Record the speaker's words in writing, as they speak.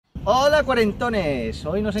Hola cuarentones,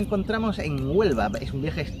 hoy nos encontramos en Huelva, es un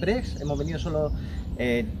viaje express, hemos venido solo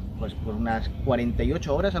pues por unas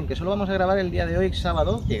 48 horas, aunque solo vamos a grabar el día de hoy,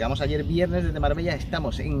 sábado. Llegamos ayer viernes desde Marbella,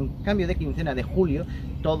 estamos en cambio de quincena de julio.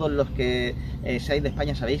 Todos los que seáis de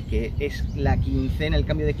España sabéis que es la quincena, el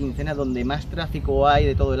cambio de quincena donde más tráfico hay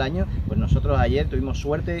de todo el año. Pues nosotros ayer tuvimos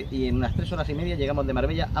suerte y en unas 3 horas y media llegamos de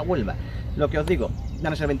Marbella a Huelva. Lo que os digo,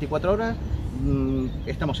 van a ser 24 horas.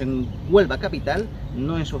 Estamos en Huelva capital,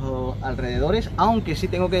 no en sus alrededores, aunque sí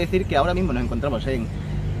tengo que decir que ahora mismo nos encontramos en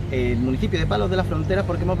el municipio de Palos de la Frontera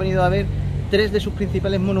porque hemos venido a ver 3 de sus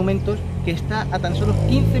principales monumentos, que está a tan solo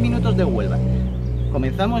 15 minutos de Huelva.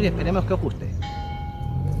 Comenzamos y esperemos que os guste.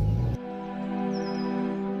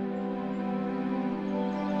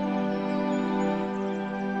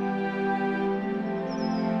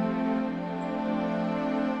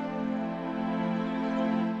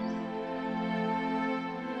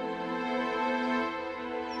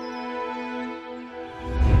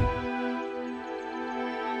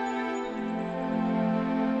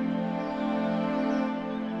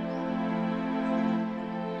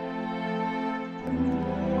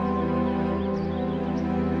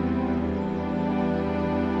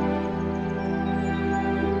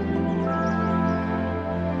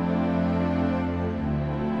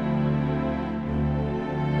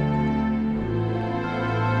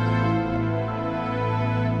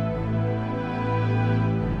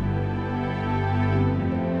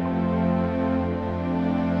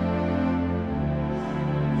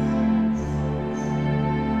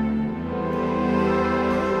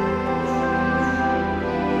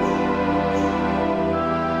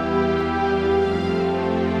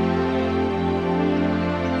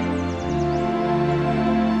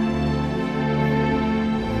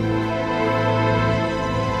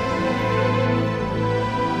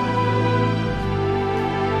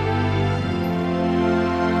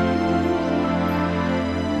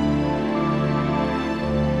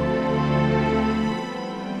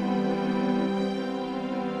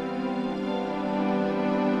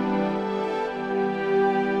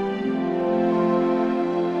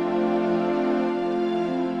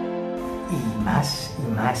 Y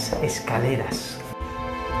más escaleras.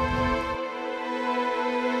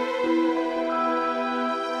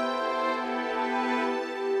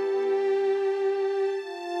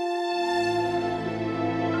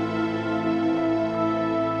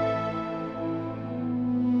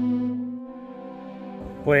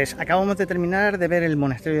 Pues acabamos de terminar de ver el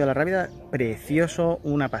Monasterio de la Rábida, precioso,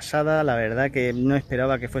 una pasada, la verdad que no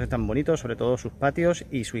esperaba que fuese tan bonito, sobre todo sus patios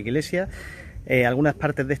y su iglesia. Algunas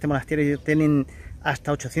partes de este monasterio tienen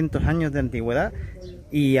hasta 800 años de antigüedad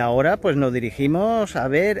y ahora pues nos dirigimos a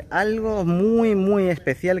ver algo muy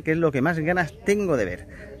especial, que es lo que más ganas tengo de ver.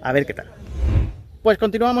 A ver qué tal. Pues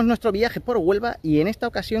continuamos nuestro viaje por Huelva y en esta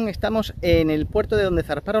ocasión estamos en el puerto de donde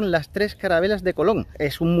zarparon las 3 carabelas de Colón.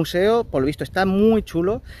 Es un museo, por lo visto está muy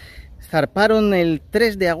chulo. Zarparon el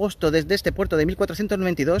 3 de agosto desde este puerto de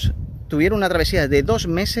 1492, tuvieron una travesía de 2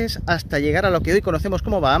 meses hasta llegar a lo que hoy conocemos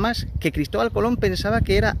como Bahamas, que Cristóbal Colón pensaba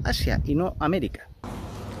que era Asia y no América.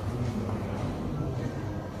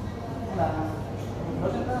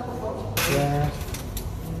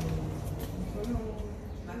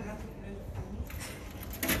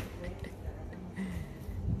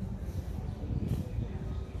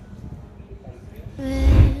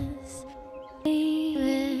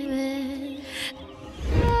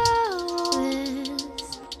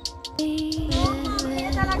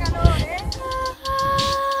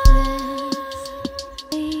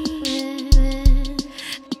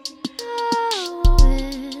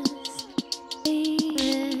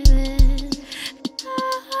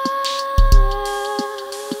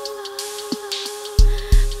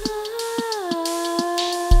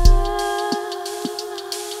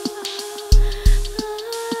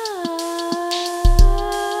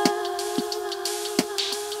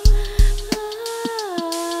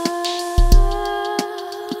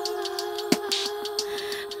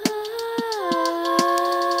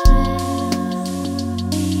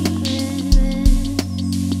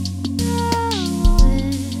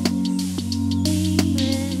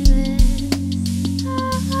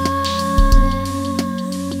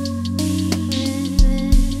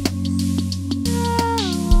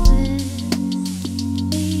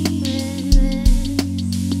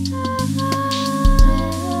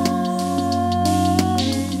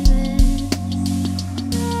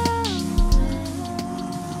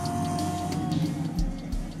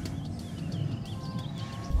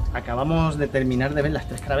 Acabamos de terminar de ver las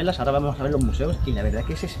 3 carabelas, ahora vamos a ver los museos y la verdad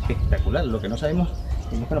que es espectacular. Lo que no sabemos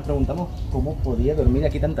es que nos preguntamos cómo podía dormir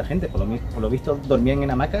aquí tanta gente. Por lo visto dormían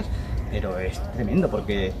en hamacas pero es tremendo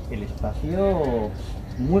porque el espacio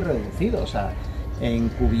es muy reducido, o sea, en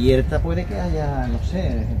cubierta puede que haya, no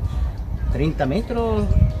sé, 30 metros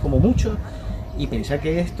como mucho, y pensar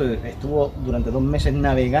que esto estuvo durante 2 meses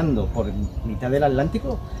navegando por mitad del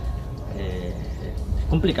Atlántico, es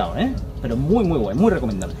complicado, pero muy bueno, muy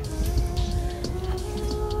recomendable.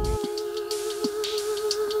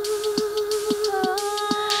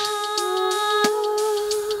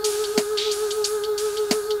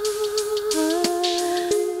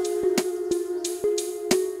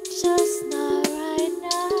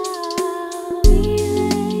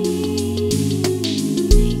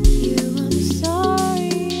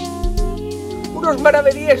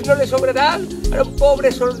 Maravedíes no le sobrarán para un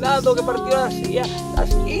pobre soldado que partió hacia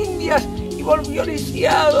las Indias y volvió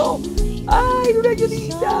lisiado. ¡Ay, una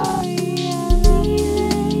ayudita!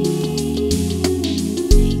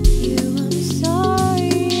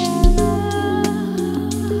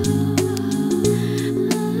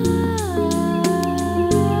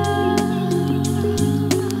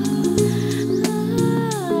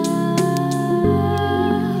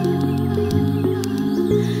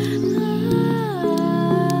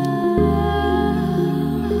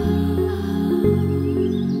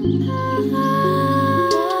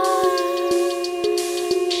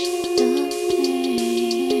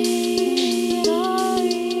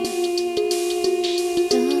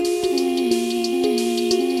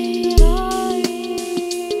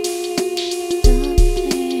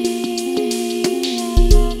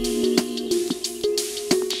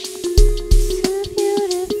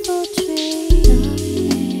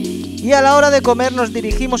 Y a la hora de comer nos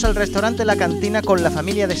dirigimos al restaurante La Cantina con la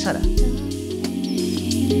familia de Sara.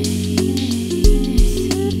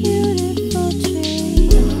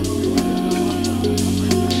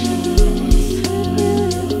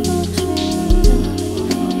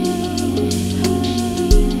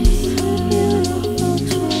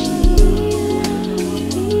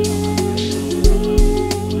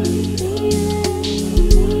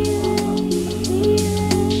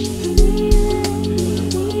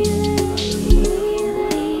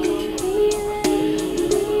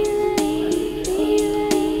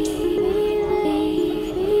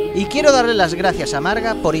 Y quiero darle las gracias a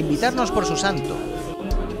Marga por invitarnos por su santo.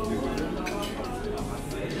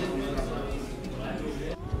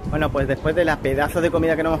 Bueno, pues después de la pedazo de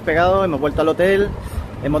comida que nos hemos pegado, hemos vuelto al hotel,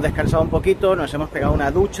 hemos descansado un poquito, nos hemos pegado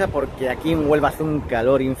una ducha porque aquí en Huelva hace un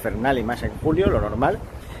calor infernal y más en julio, lo normal.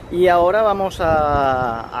 Y ahora vamos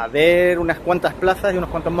a ver unas cuantas plazas y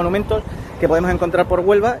unos cuantos monumentos que podemos encontrar por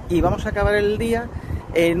Huelva y vamos a acabar el día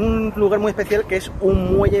en un lugar muy especial que es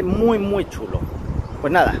un muelle muy chulo.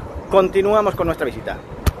 Pues nada, continuamos con nuestra visita.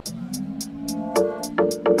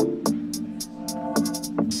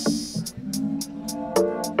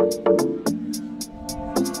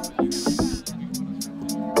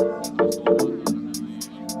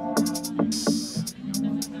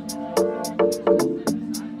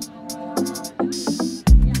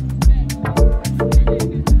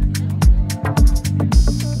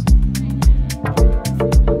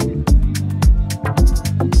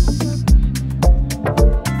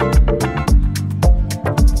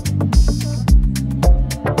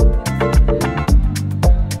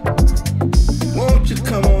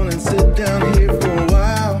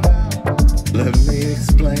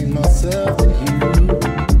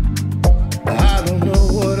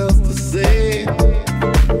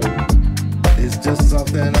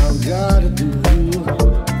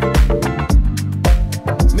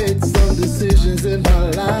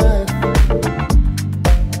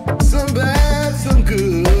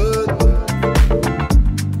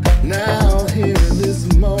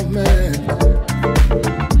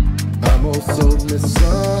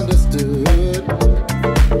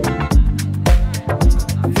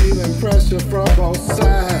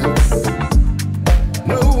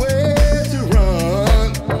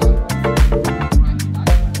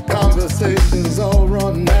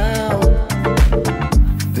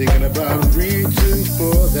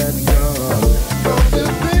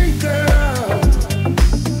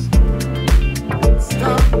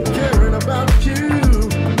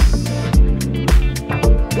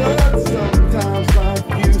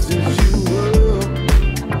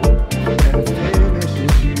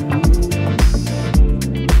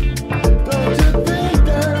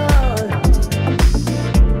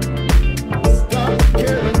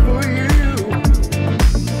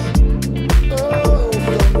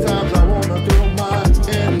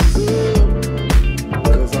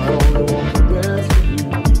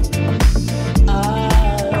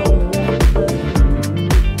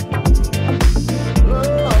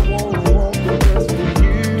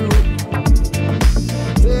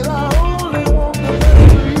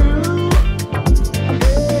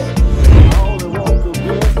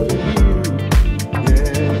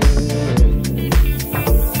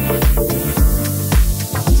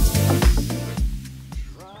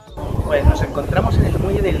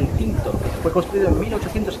 Tinto. Fue construido en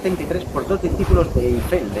 1873 por dos discípulos de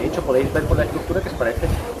Eiffel. De hecho, podéis ver por la estructura que se parece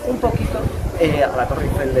un poquito a la Torre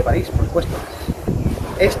Eiffel de París, por supuesto.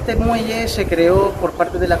 Este muelle se creó por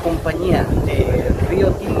parte de la compañía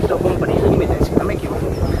Río Tinto Company Limited, si no me equivoco,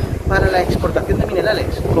 para la exportación de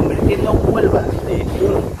minerales, convirtiendo Huelva de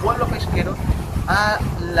un pueblo pesquero a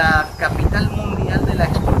la capital mundial de la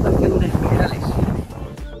exportación de minerales.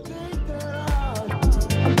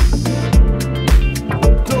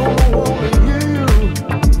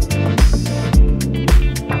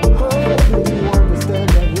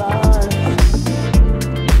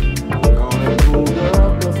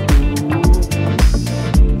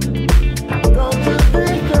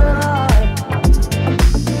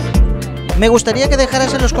 Me gustaría que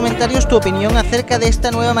dejaras en los comentarios tu opinión acerca de esta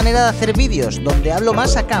nueva manera de hacer vídeos, donde hablo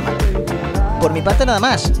más a cámara. Por mi parte nada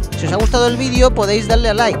más, si os ha gustado el vídeo podéis darle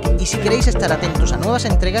a like y si queréis estar atentos a nuevas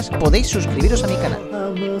entregas podéis suscribiros a mi canal.